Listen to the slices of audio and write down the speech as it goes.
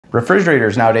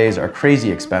Refrigerators nowadays are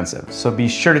crazy expensive, so be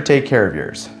sure to take care of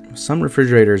yours. Some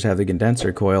refrigerators have the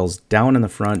condenser coils down in the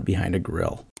front behind a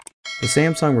grill. The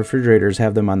Samsung refrigerators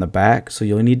have them on the back, so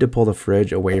you'll need to pull the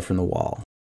fridge away from the wall.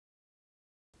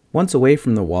 Once away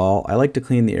from the wall, I like to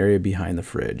clean the area behind the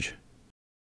fridge.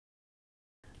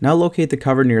 Now locate the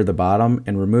cover near the bottom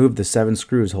and remove the 7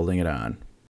 screws holding it on.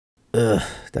 Ugh,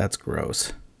 that's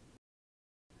gross.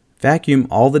 Vacuum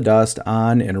all the dust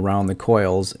on and around the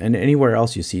coils and anywhere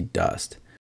else you see dust.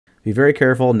 Be very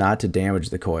careful not to damage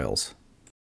the coils.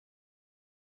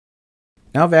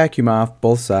 Now vacuum off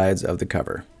both sides of the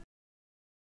cover.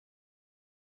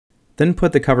 Then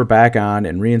put the cover back on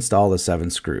and reinstall the 7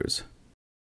 screws.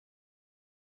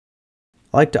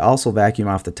 I like to also vacuum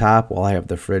off the top while I have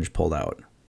the fridge pulled out.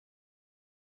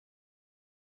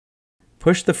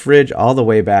 Push the fridge all the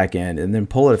way back in and then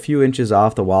pull it a few inches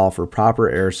off the wall for proper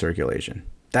air circulation.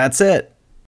 That's it!